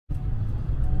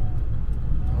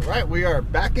Alright, we are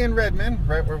back in Redmond,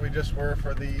 right where we just were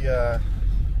for the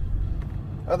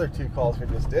other two calls we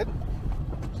just did.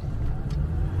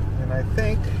 And I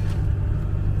think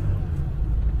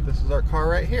this is our car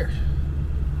right here.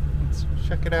 Let's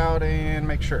check it out and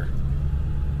make sure.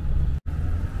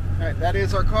 Alright, that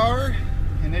is our car,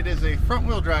 and it is a front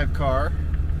wheel drive car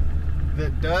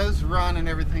that does run and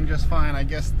everything just fine. I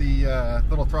guess the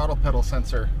little throttle pedal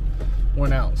sensor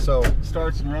went out, so it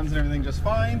starts and runs and everything just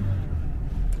fine.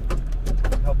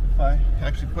 Help if I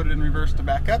actually put it in reverse to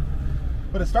back up,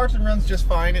 but it starts and runs just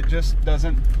fine. It just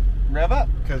doesn't rev up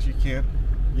because you can't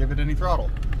give it any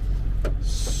throttle.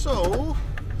 So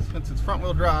since it's front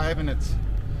wheel drive and it's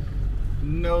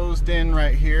nosed in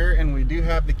right here, and we do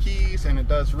have the keys and it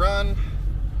does run,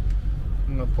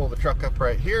 I'm going to pull the truck up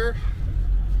right here,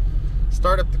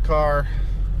 start up the car.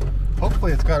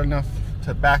 Hopefully it's got enough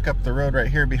to back up the road right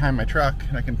here behind my truck,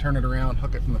 and I can turn it around,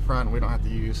 hook it from the front, and we don't have to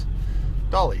use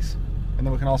dollies. And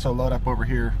then we can also load up over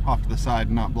here off to the side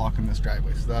and not blocking this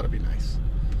driveway, so that'll be nice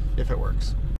if it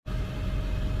works.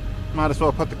 Might as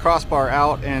well put the crossbar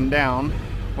out and down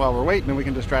while we're waiting, and we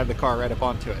can just drive the car right up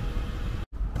onto it.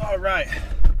 All right,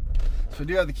 so we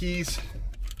do have the keys.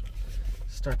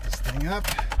 Start this thing up.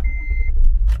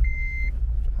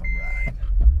 All right.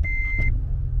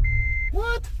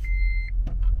 What?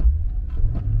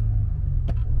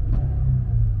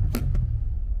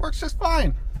 Works just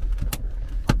fine.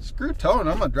 Screw towing,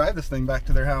 I'm gonna drive this thing back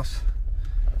to their house.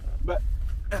 But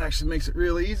that actually makes it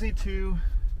really easy to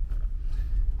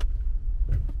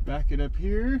back it up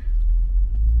here.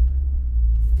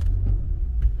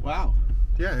 Wow,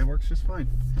 yeah, it works just fine.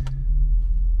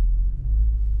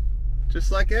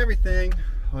 Just like everything,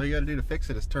 all you gotta do to fix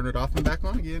it is turn it off and back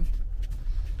on again.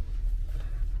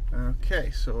 Okay,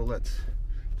 so let's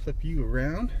flip you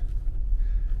around.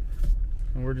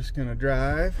 And we're just gonna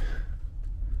drive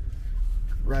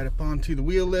right up onto the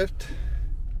wheel lift.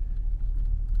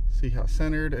 See how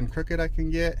centered and crooked I can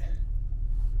get.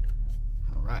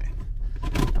 All right,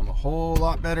 I'm a whole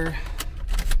lot better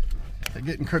at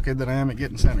getting crooked than I am at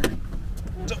getting centered.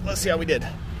 So let's see how we did.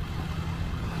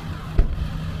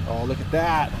 Oh, look at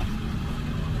that.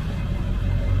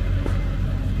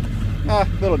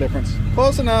 Little difference.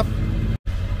 Close enough.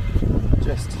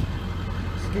 Just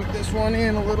scoot this one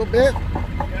in a little bit.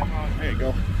 There you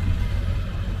go.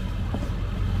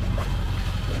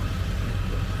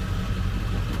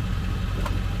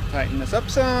 Tighten this up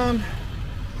some.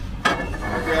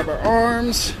 Grab our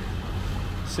arms.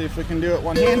 See if we can do it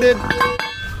one-handed.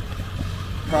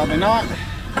 Probably not.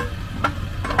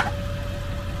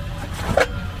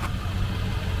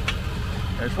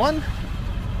 There's one.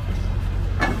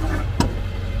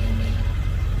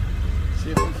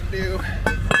 See if we can do.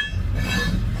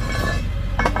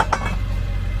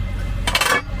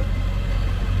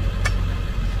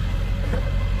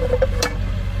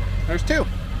 There's two.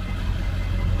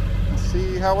 Let's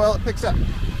see how well it picks up.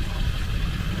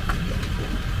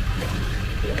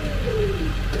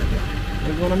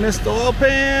 We're gonna miss the oil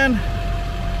pan.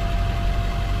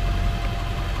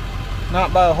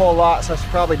 Not by a whole lot, so I should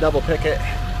probably double pick it.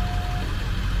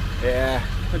 Yeah,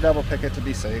 we'll double pick it to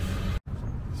be safe.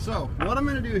 So what I'm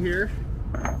gonna do here,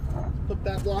 put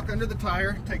that block under the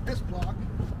tire, take this block,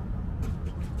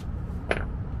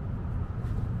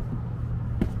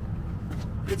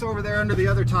 it's over there under the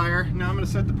other tire. Now I'm gonna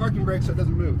set the parking brake so it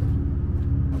doesn't move.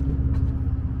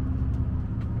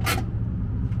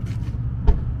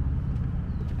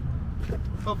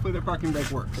 Hopefully the parking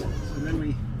brake works. So then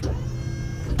we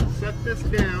set this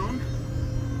down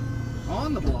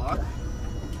on the block.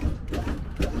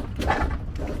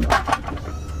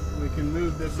 We can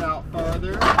move this out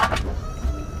farther.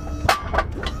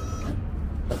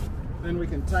 Then we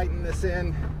can tighten this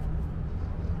in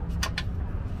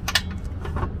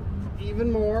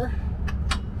even more.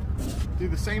 Do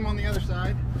the same on the other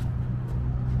side.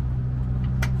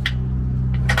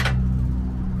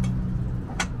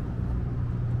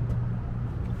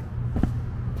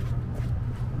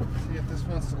 See if this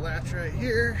wants to latch right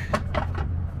here.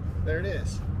 There it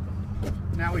is.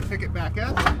 Now we pick it back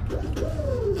up.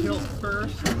 Tilt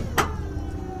first.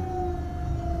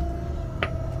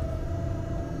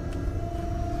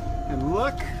 And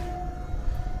look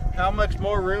how much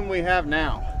more room we have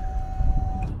now.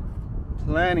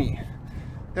 Plenty.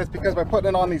 That's because by putting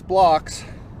it on these blocks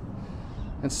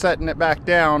and setting it back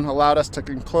down allowed us to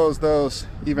enclose those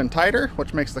even tighter,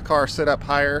 which makes the car sit up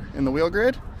higher in the wheel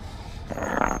grid.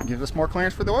 Gives us more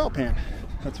clearance for the oil pan.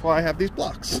 That's why I have these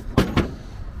blocks.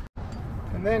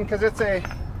 And then, because it's a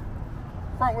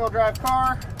front wheel drive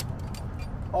car,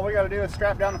 all we got to do is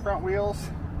strap down the front wheels,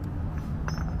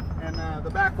 and the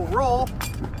back will roll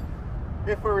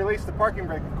if we release the parking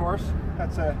brake, of course.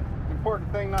 That's an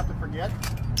important thing not to forget.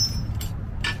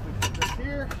 We put this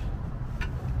here.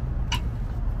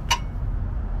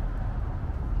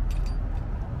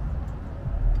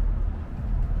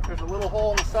 There's a little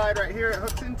hole in the side right here it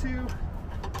hooks into.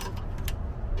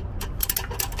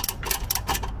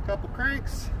 A couple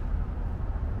cranks.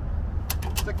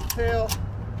 Stick the tail.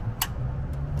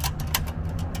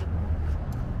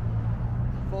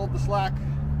 Fold the slack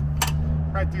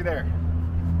right through there.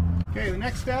 Okay, the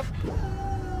next step.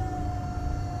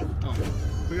 Oh,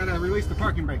 we gotta release the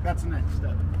parking brake. That's the next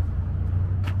step.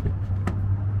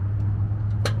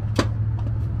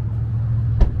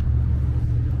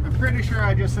 I'm pretty sure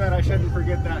I just said I shouldn't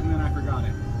forget that, and then I forgot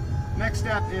it. Next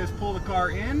step is pull the car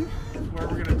in where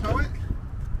we're gonna tow it.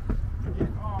 Get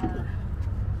our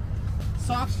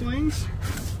soft swings.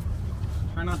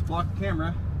 Try not to block the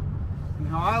camera. And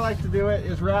how I like to do it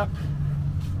is wrap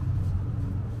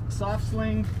a soft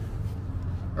sling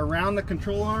around the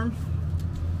control arm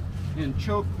and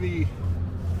choke the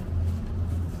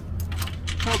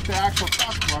actual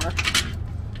crossbar,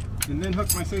 and then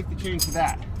hook my safety chain to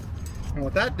that. And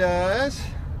what that does,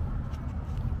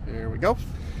 there we go.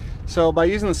 So by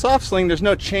using the soft sling, there's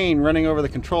no chain running over the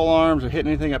control arms or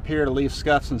hitting anything up here to leave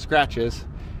scuffs and scratches,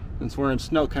 since we're in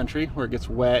snow country where it gets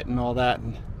wet and all that,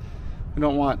 and we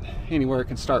don't want anywhere it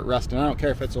can start rusting. I don't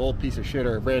care if it's an old piece of shit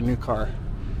or a brand new car.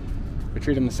 We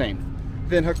treat them the same.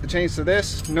 Then hook the chains to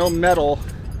this. No metal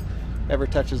ever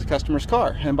touches the customer's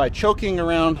car. And by choking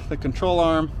around the control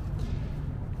arm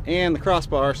and the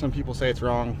crossbar, some people say it's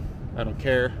wrong. I don't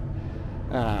care.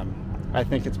 I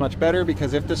think it's much better,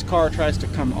 because if this car tries to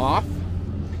come off,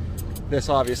 this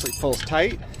obviously pulls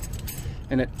tight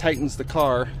and it tightens the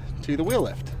car to the wheel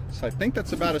lift. So I think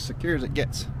that's about as secure as it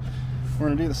gets. We're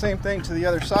gonna do the same thing to the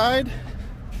other side.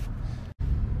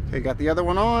 Okay, got the other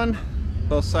one on.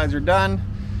 Both sides are done.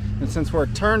 And since we're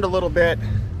turned a little bit,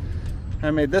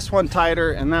 I made this one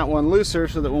tighter and that one looser,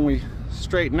 so that when we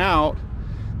straighten out,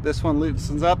 this one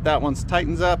loosens up, that one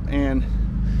tightens up, and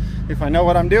if I know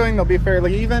what I'm doing, they'll be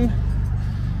fairly even,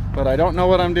 but I don't know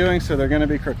what I'm doing, so they're gonna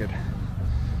be crooked.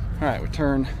 All right, we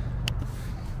turn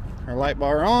our light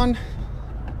bar on,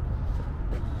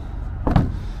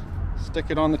 stick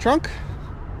it on the trunk,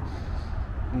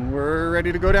 and we're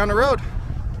ready to go down the road.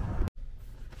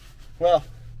 Well,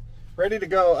 ready to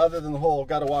go other than the whole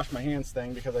gotta wash my hands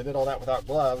thing, because I did all that without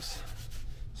gloves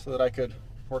so that I could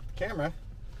work the camera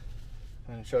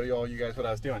and show you all you guys what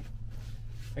I was doing.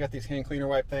 I got these hand cleaner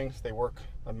wipe things. They work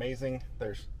amazing.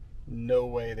 There's no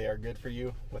way they are good for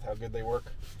you with how good they work.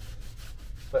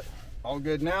 But all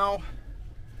good now.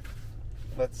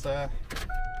 Let's go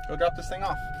drop this thing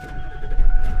off.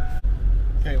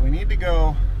 Okay, we need to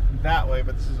go that way,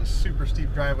 but this is a super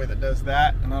steep driveway that does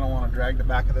that, and I don't want to drag the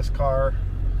back of this car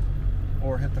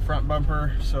or hit the front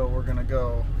bumper, so we're gonna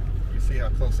go, you see how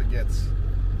close it gets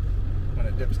when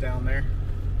it dips down there.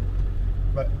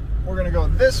 But we're gonna go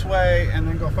this way and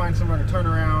then go find somewhere to turn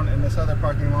around in this other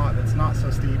parking lot that's not so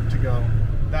steep to go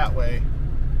that way.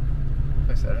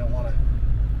 Like I said, I don't want to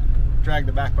drag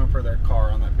the back bumper of their car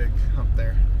on that big hump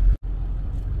there.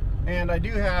 And I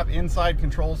do have inside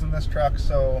controls in this truck,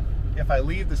 so if I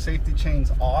leave the safety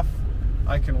chains off,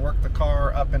 I can work the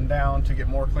car up and down to get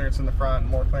more clearance in the front,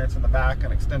 more clearance in the back,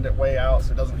 and extend it way out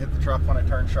so it doesn't hit the truck when I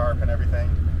turn sharp and everything.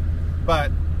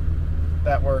 But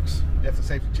that works if the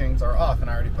safety chains are off, and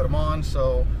I already put them on,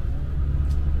 so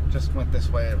just went this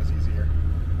way. It was easier.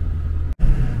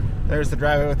 There's the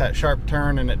driveway with that sharp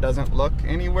turn, and it doesn't look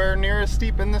anywhere near as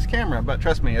steep in this camera, but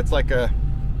trust me, it's like a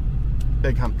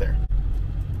big hump there.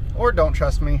 Or don't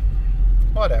trust me,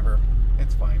 whatever,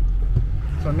 it's fine.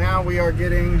 So now we are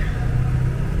getting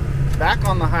back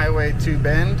on the highway to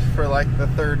Bend for like the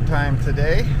third time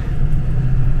today.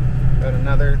 Got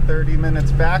another 30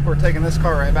 minutes back. We're taking this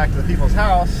car right back to the people's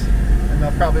house, and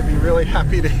they'll probably be really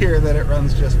happy to hear that it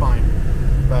runs just fine,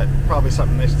 but probably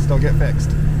something they should still get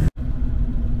fixed.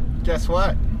 Guess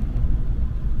what?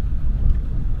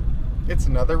 It's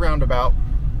another roundabout.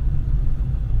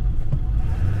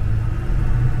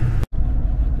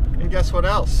 And guess what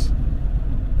else?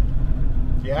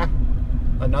 Yeah,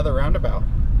 another roundabout.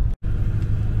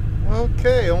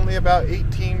 Okay, only about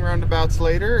 18 roundabouts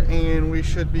later, and we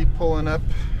should be pulling up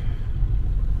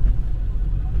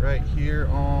right here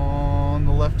on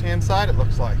the left-hand side, it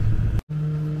looks like.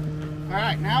 All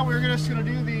right, now we're just gonna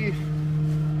do the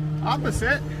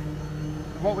opposite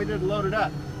of what we did to load it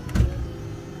up.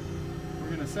 We're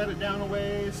gonna set it down a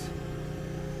ways,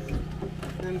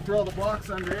 then throw the blocks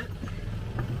under it.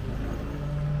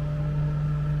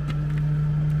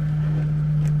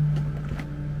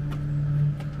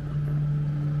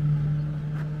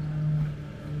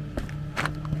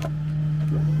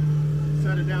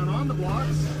 down on the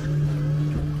blocks.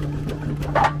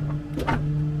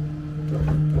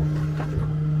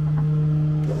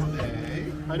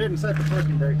 Okay. I didn't set the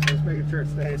parking brake, so just making sure it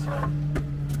stays.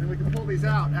 And we can pull these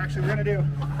out. Actually, we're going to do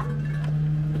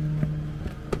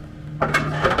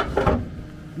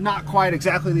not quite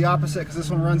exactly the opposite because this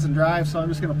one runs and drives, so I'm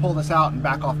just going to pull this out and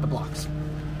back off the blocks.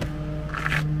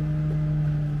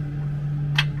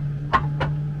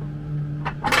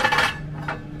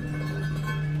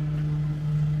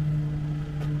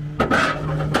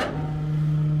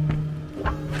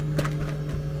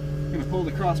 I'm going to pull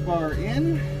the crossbar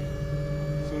in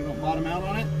so we don't bottom out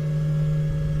on it.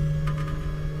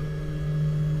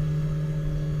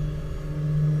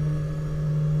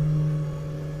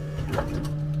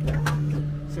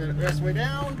 Set it the rest of the way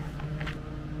down.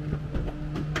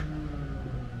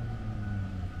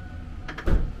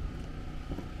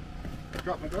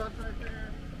 Drop my gloves right there.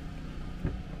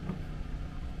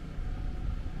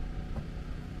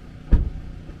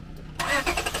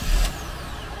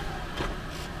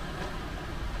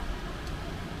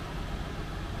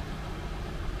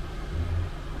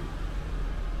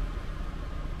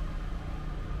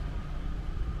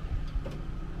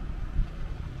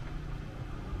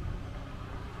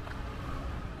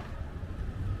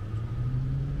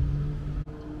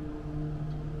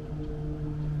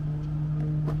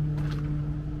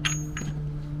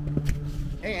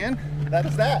 And that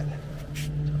is that.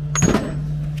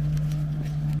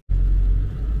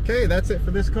 Okay, that's it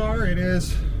for this car. It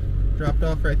is dropped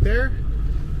off right there.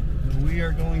 We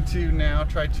are going to now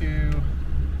try to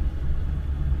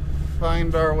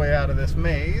find our way out of this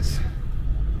maze.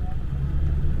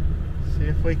 See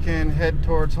if we can head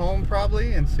towards home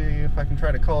probably, and see if I can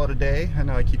try to call it a day. I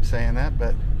know I keep saying that,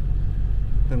 but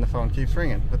then the phone keeps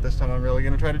ringing. But this time I'm really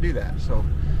going to try to do that. So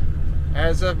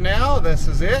as of now, this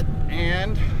is it,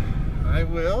 and I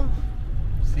will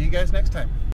see you guys next time.